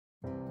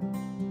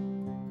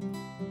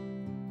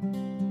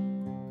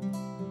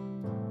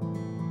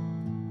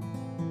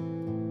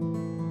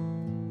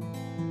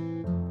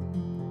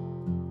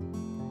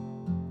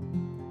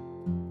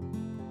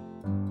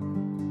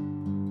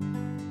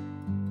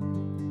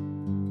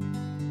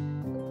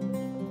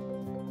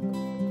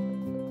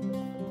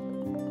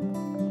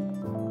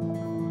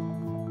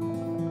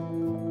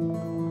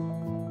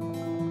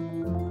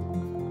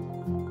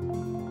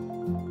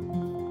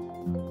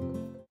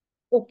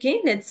Okay,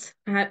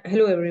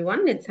 hello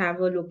everyone. Let's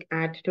have a look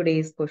at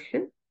today's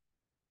question.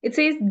 It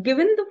says,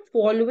 given the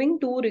following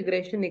two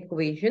regression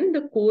equation,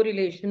 the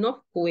correlation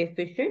of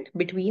coefficient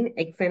between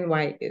x and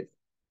y is.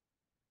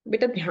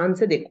 बेटा ध्यान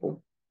से देखो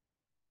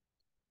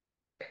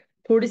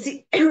थोड़ी सी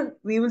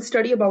we will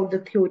study about the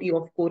theory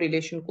of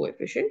correlation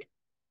coefficient.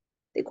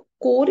 देखो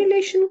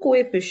correlation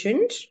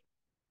coefficient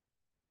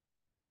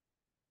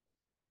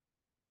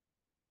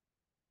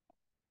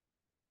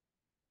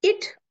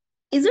it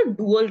is a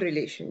dual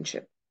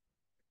relationship.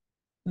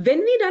 When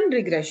we run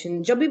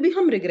regression, जब भी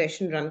हम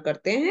regression run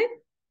करते हैं,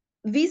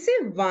 we say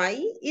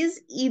y is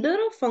either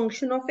a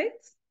function of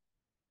x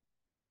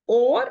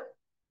or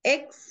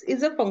x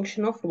is a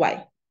function of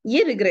y.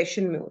 ये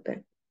regression में होता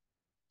है.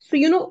 So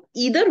you know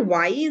either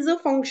y is a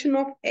function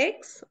of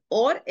x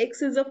or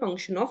x is a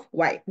function of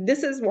y.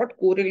 This is what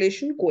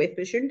correlation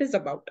coefficient is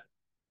about.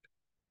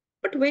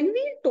 But when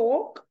we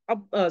talk,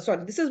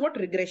 this is what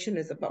regression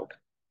is about.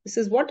 This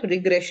is what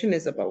regression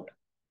is about.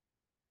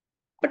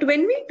 But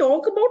when we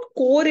talk about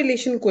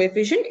correlation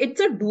coefficient,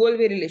 it's a dual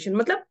way relation.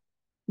 मतलब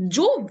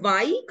जो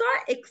y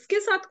का x के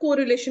साथ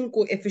correlation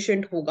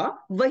coefficient होगा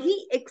वही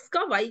x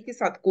का y के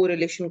साथ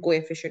कोरिलेशन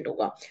कोएफिशिएंट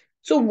होगा.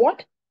 So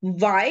what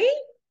y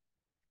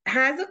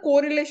has a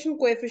correlation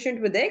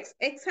coefficient with x,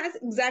 x has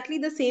exactly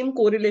the same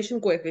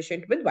correlation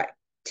coefficient with y.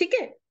 ठीक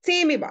है,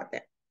 सेम ही बात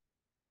है.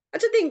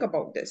 अच्छा, think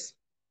about this.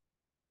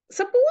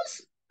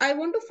 Suppose I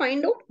want to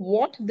find out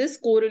what this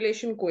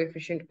correlation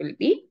coefficient will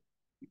be,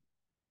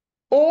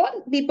 or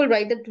people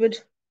write it with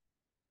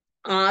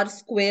r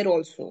square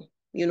also.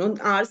 You know,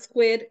 r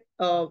square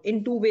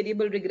in two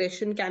variable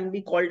regression can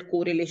be called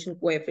correlation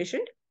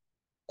coefficient.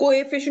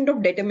 Coefficient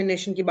of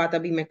determination की बात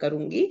अभी मैं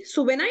करूंगी.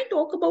 So when I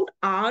talk about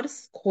r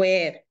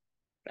square,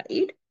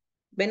 right?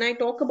 When I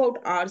talk about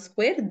r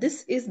square,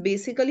 this is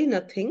basically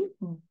nothing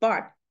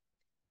but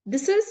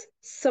this is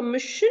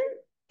summation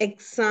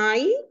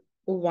xi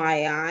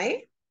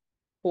yi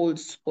whole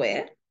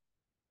square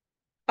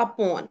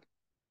upon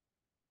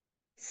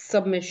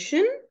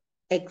summation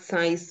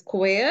xi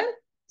square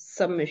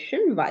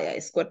summation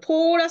yi square.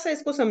 थोड़ा सा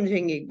इसको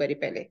समझेंगे एक बारी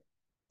पहले.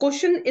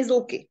 Question is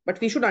okay,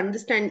 but we should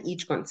understand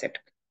each concept.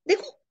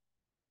 देखो,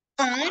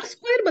 r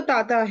square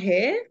बताता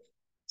है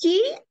कि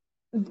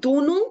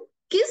दोनों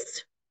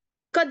किस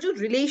का जो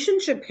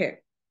रिलेशनशिप है.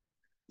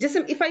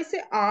 जैसे if I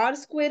say r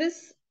square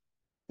is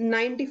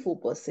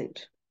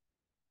 94%,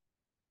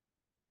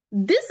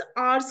 this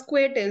r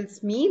square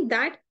tells me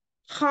that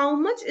how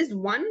much is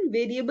one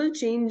variable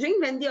changing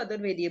when the other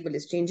variable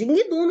is changing.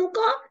 ये दोनों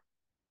का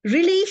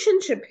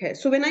relationship है.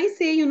 So when I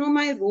say, you know,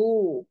 my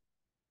rho,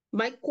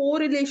 my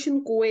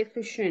correlation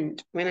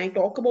coefficient, when I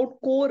talk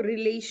about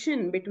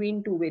correlation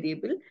between two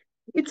variable,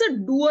 it's a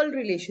dual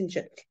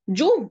relationship.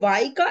 जो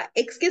y का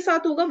x के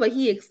साथ होगा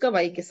वही x का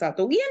y के साथ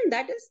होगी, and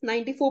that is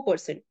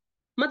 94%.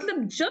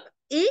 मतलब जब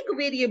एक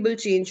variable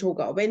change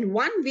होगा, when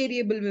one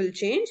variable will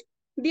change,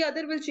 the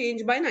other will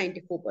change by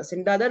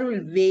 94%. The other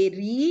will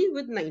vary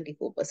with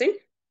 94%.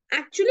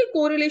 Actually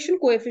correlation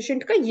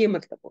coefficient का ये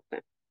मतलब होता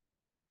है,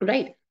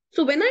 right?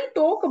 So when I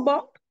talk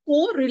about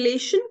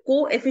correlation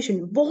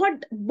coefficient,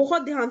 बहुत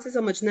बहुत ध्यान से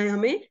समझना है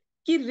हमें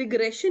कि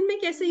रिग्रेशन में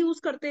कैसे यूज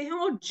करते हैं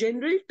और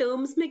जनरल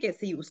टर्म्स में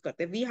कैसे यूज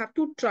करते हैं. We have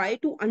to try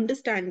to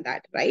understand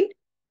that, right?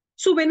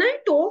 So when I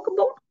talk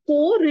about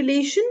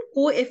correlation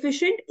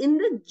coefficient in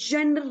the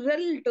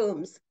general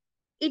terms,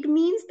 it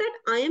means that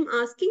I am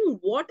asking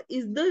what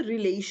is the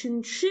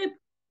relationship,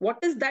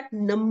 what is that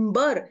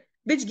number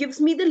which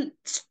gives me the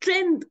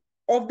strength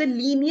of the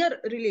linear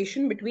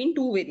relation between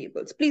two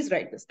variables. Please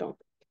write this down.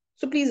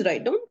 So please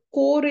write down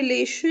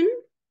correlation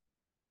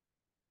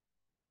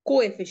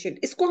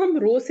coefficient. इसको हम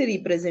रो से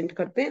represent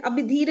करते हैं.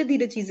 अभी धीरे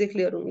धीरे चीजें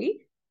clear होंगी.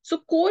 So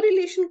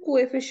correlation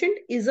coefficient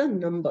is a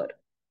number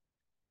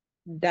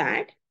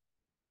that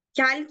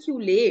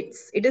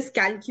calculates, it is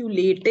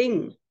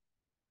calculating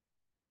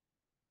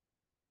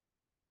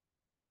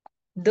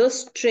the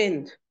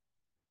strength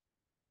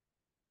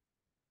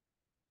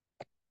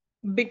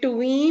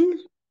between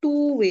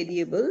two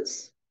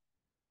variables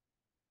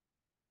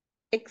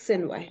x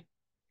and y.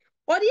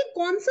 और ये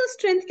कौन सा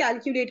स्ट्रेंथ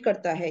कैलकुलेट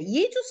करता है?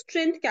 ये जो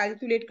स्ट्रेंथ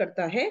कैलकुलेट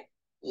करता है,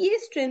 ये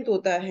स्ट्रेंथ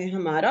होता है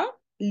हमारा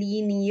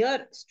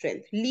लीनियर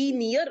स्ट्रेंथ.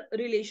 लीनियर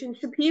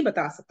रिलेशनशिप ही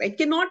बता सकता है. It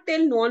can not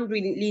tell non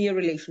linear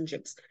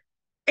relationships.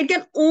 It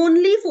can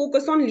only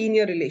focus on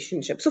linear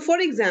relationships. So for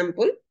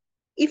example,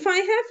 if I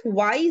have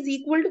y is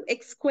equal to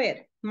x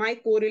square, my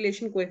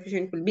correlation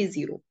coefficient will be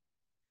 0.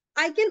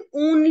 I can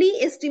only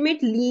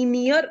estimate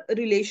linear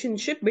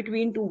relationship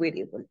between two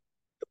variables.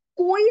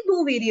 कोई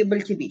दो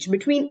variable के बीच,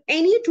 between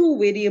any two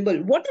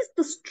variable, what is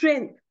the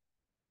strength?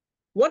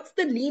 What's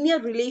the linear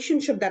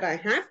relationship that I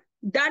have?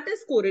 That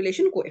is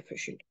correlation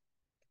coefficient.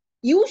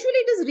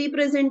 Usually it is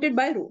represented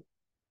by rho.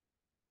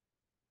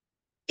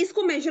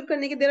 इसको measure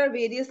करने के there are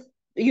various,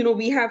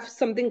 we have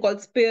something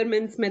called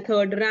Spearman's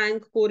method,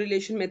 rank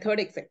correlation method,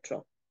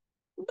 etc.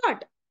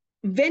 But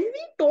when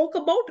we talk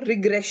about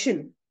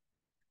regression,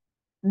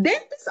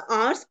 then this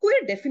R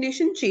square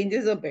definition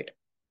changes a bit.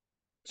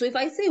 So if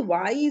I say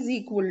y is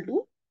equal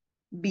to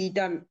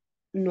beta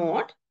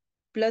naught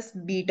plus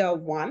beta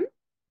 1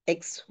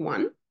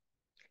 x1,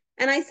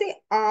 and I say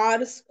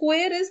R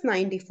square is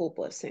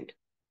 94%.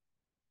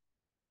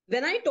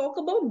 When I talk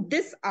about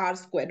this R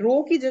square,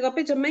 rho की जगह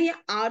पे जब मैं ये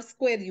R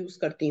square use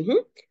करती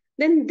हूँ,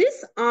 then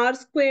this R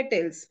square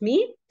tells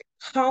me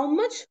how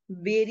much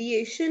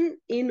variation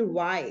in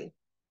y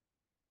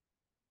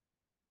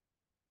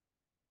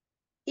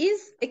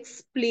is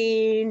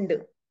explained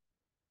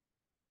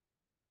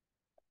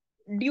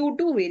due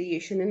to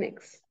variation in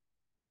x.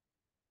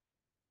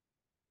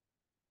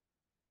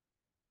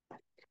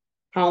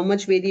 How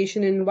much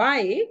variation in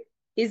y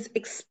is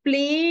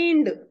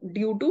explained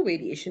due to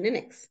variation in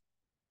x.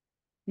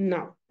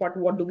 Now,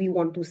 what do we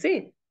want to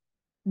say?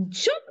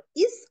 जब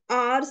इस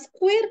r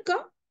square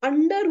का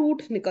under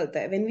root निकलता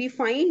है, when we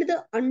find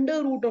the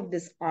under root of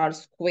this r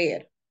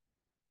square,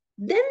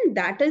 then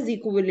that is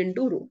equivalent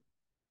to rho.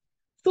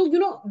 So,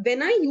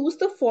 when I use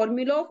the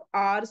formula of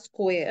r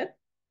square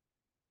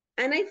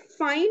and I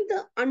find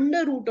the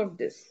under root of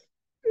this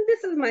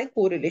is my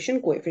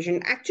correlation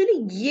coefficient.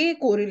 Actually, ये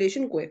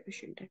correlation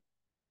coefficient है.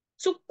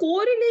 So,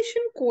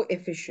 correlation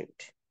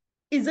coefficient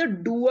is a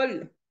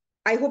dual.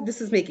 I hope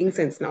this is making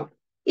sense now.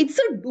 It's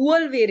a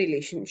dual way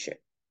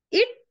relationship.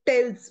 It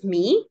tells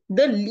me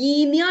the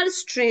linear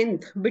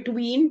strength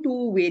between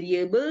two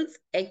variables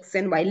x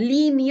and y.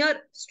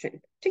 Linear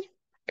strength. ठीक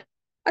है?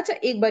 अच्छा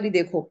एक बारी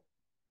देखो.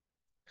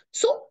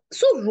 So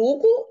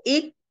rho को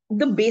एक,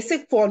 the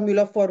basic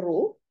formula for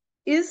rho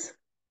is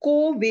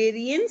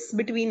covariance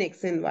between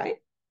x and y.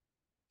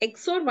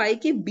 x और y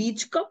के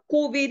बीच का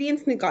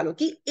covariance निकालो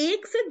कि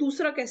एक से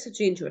दूसरा कैसे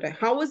चेंज हो रहा है.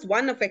 How is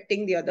one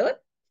affecting the other?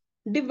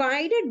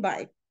 Divided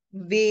by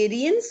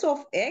variance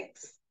of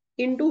x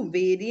into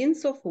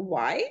variance of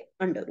y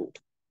under root.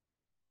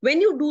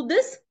 When you do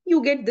this,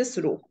 you get this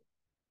rho.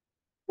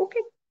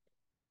 Okay.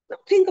 Now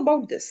think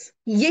about this.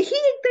 यही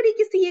एक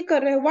तरीके से ये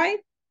कर रहे हैं. Why?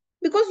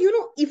 Because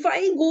if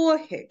I go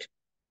ahead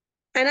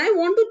and I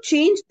want to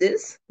change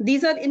this,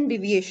 these are in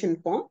deviation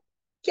form.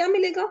 क्या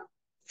मिलेगा?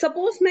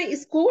 Suppose मैं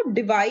इसको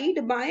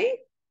divide by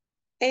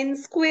n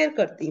square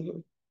करती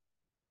हूँ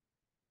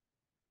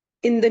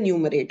in the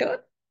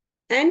numerator,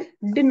 and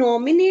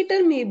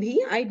denominator में भी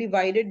I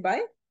divided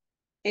by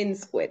n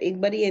square.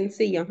 एक बारी n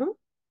से यहाँ,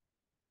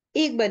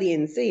 एक बारी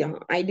n से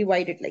यहाँ. I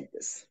divide it like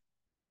this.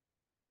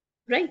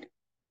 Right?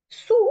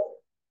 So,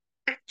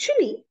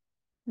 actually,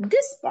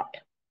 this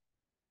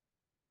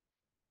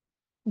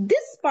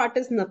part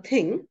is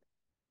nothing,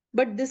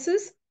 but this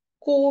is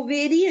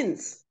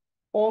covariance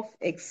of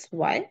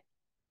xy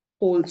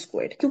whole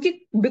squared.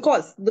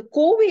 Because the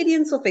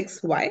covariance of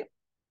xy,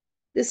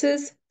 this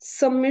is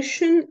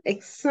summation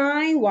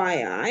xi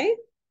yi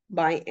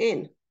by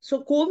n.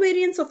 So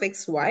covariance of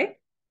xy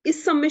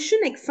is summation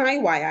xi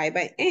yi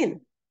by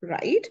n,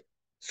 right?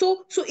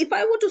 So if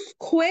I were to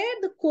square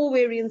the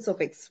covariance of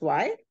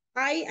xy,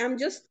 I am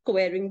just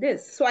squaring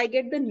this. So I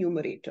get the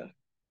numerator.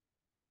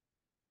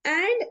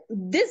 And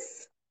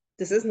this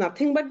is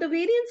nothing but the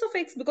variance of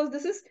x, because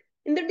this is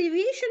in the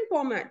deviation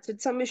format. So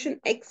it's summation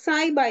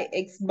xi by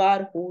x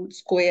bar whole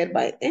square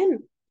by n.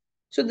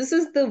 So this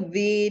is the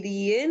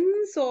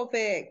variance of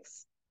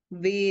x,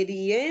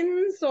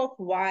 variance of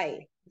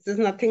y. This is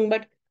nothing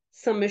but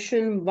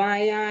summation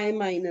yi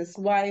minus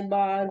y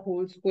bar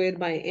whole square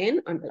by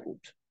n under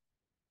root.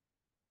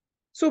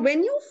 So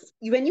when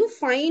you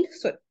find,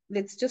 so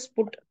let's just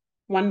put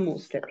one more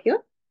step here,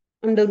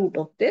 under root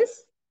of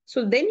this.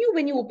 So then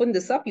when you open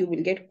this up, you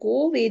will get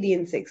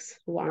covariance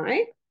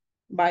xy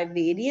by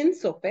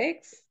variance of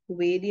x,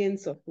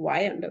 variance of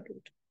y under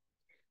root.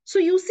 So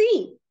you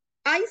see,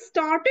 I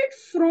started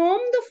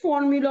from the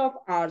formula of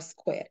r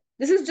square.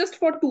 This is just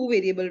for two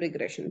variable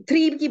regression.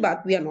 3 ki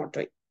baat we are not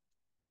doing.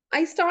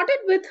 I started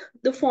with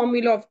the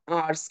formula of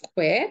r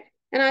square,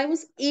 and I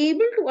was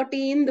able to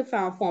attain the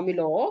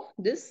formula of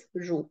this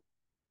rho.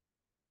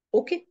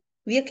 Okay,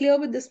 we are clear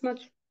with this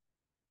much.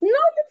 Now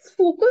let's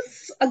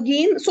focus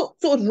again. So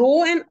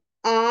rho and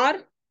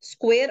r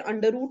square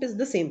under root is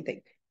the same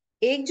thing.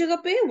 Ek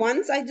jagah pe,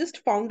 once I just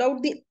found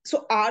out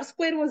so r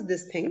square was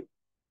this thing.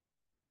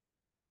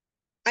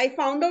 I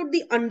found out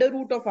the under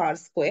root of r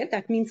square.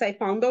 That means I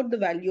found out the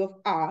value of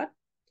r.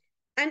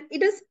 And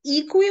it is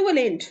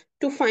equivalent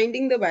to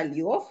finding the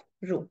value of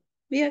rho.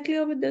 We are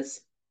clear with this?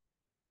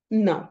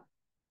 Now,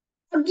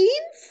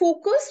 again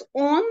focus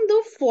on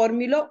the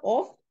formula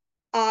of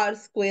r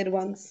square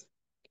once.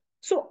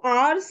 So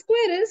r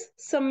square is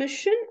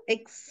summation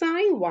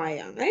xi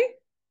yi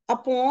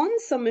upon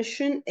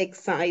summation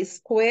xi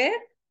square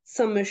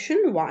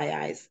summation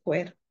yi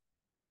square.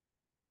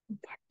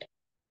 But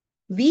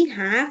we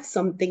have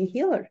something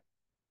here.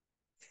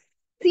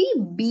 See,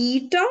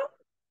 beta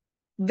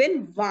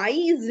when y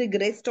is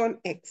regressed on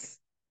x.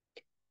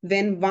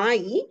 When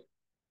y,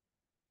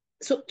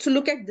 so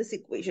look at this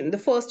equation, the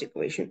first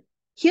equation.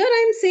 Here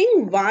I am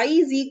saying y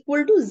is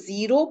equal to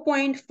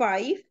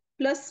 0.5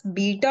 plus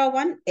beta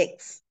 1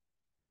 x.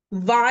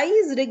 Y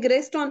is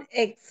regressed on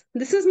x.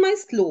 This is my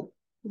slope.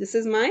 This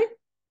is my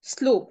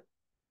slope.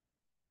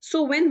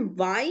 So when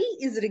y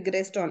is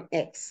regressed on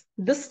x,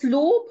 the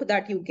slope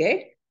that you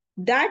get,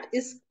 that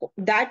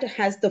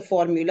has the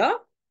formula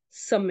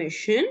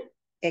summation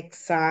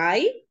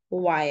xi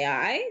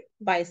yi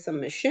by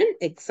summation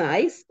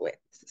xi square.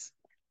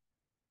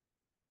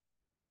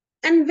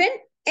 And when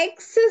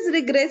x is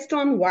regressed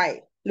on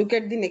y, look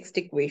at the next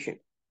equation.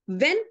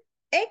 When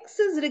x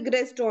is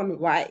regressed on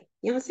y,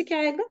 यहाँ से क्या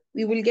आएगा?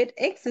 We will get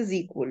x is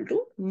equal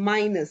to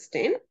minus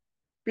 10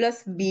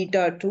 plus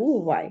beta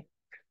 2y.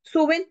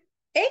 So when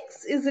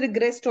x is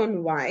regressed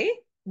on y,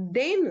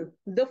 then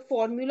the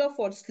formula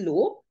for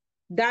slope,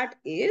 that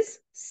is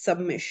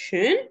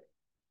summation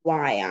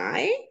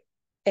yi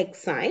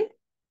xi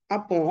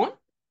upon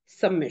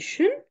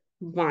summation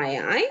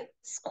yi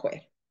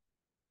square.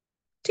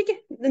 ठीक है?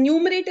 The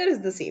numerator is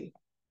the same.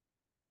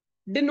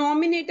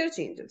 Denominator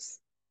changes.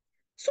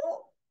 So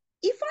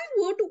if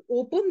I were to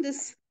open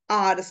this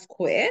r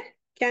square,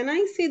 can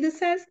I say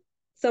this as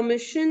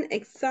summation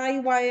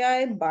xi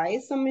yi by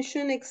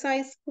summation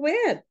xi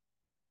square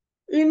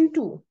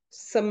into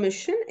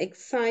summation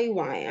xi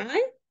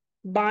yi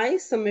by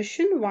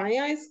summation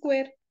yi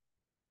square?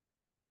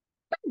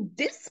 But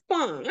this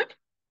part,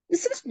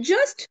 this is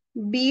just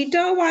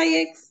beta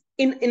yx.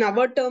 In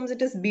our terms,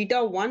 it is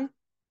beta 1.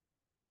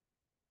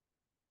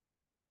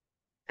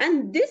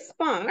 And this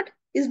part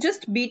is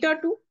just beta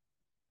 2.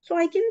 So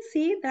I can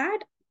say that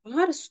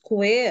r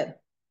square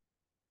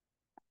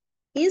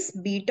is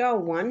beta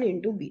 1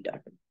 into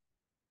beta 2.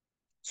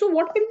 So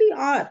what will be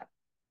r?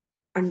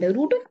 Under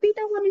root of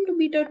beta 1 into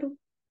beta 2.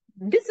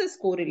 This is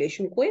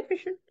correlation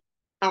coefficient.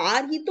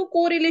 R ही तो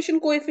correlation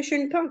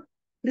coefficient था.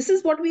 This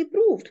is what we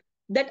proved.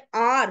 That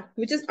R,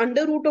 which is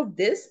under root of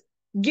this,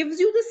 gives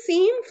you the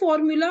same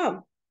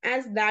formula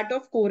as that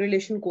of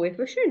correlation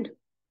coefficient.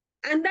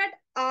 And that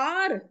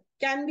R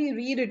can be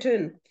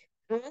rewritten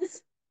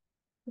as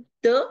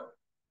the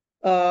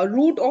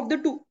root of the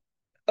two,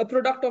 a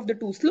product of the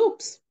two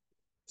slopes.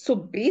 So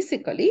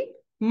basically,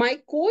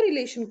 my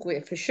correlation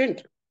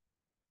coefficient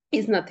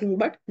is nothing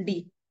but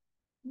D.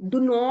 Do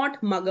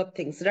not mug up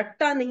things.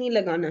 Ratta nahi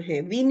lagana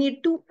hai. We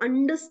need to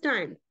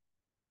understand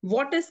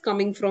what is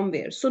coming from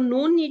where. So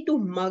no need to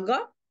mug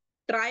up.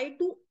 Try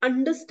to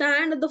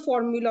understand the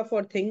formula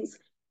for things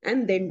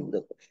and then do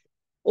the question.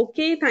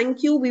 Okay,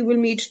 thank you. We will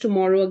meet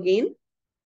tomorrow again.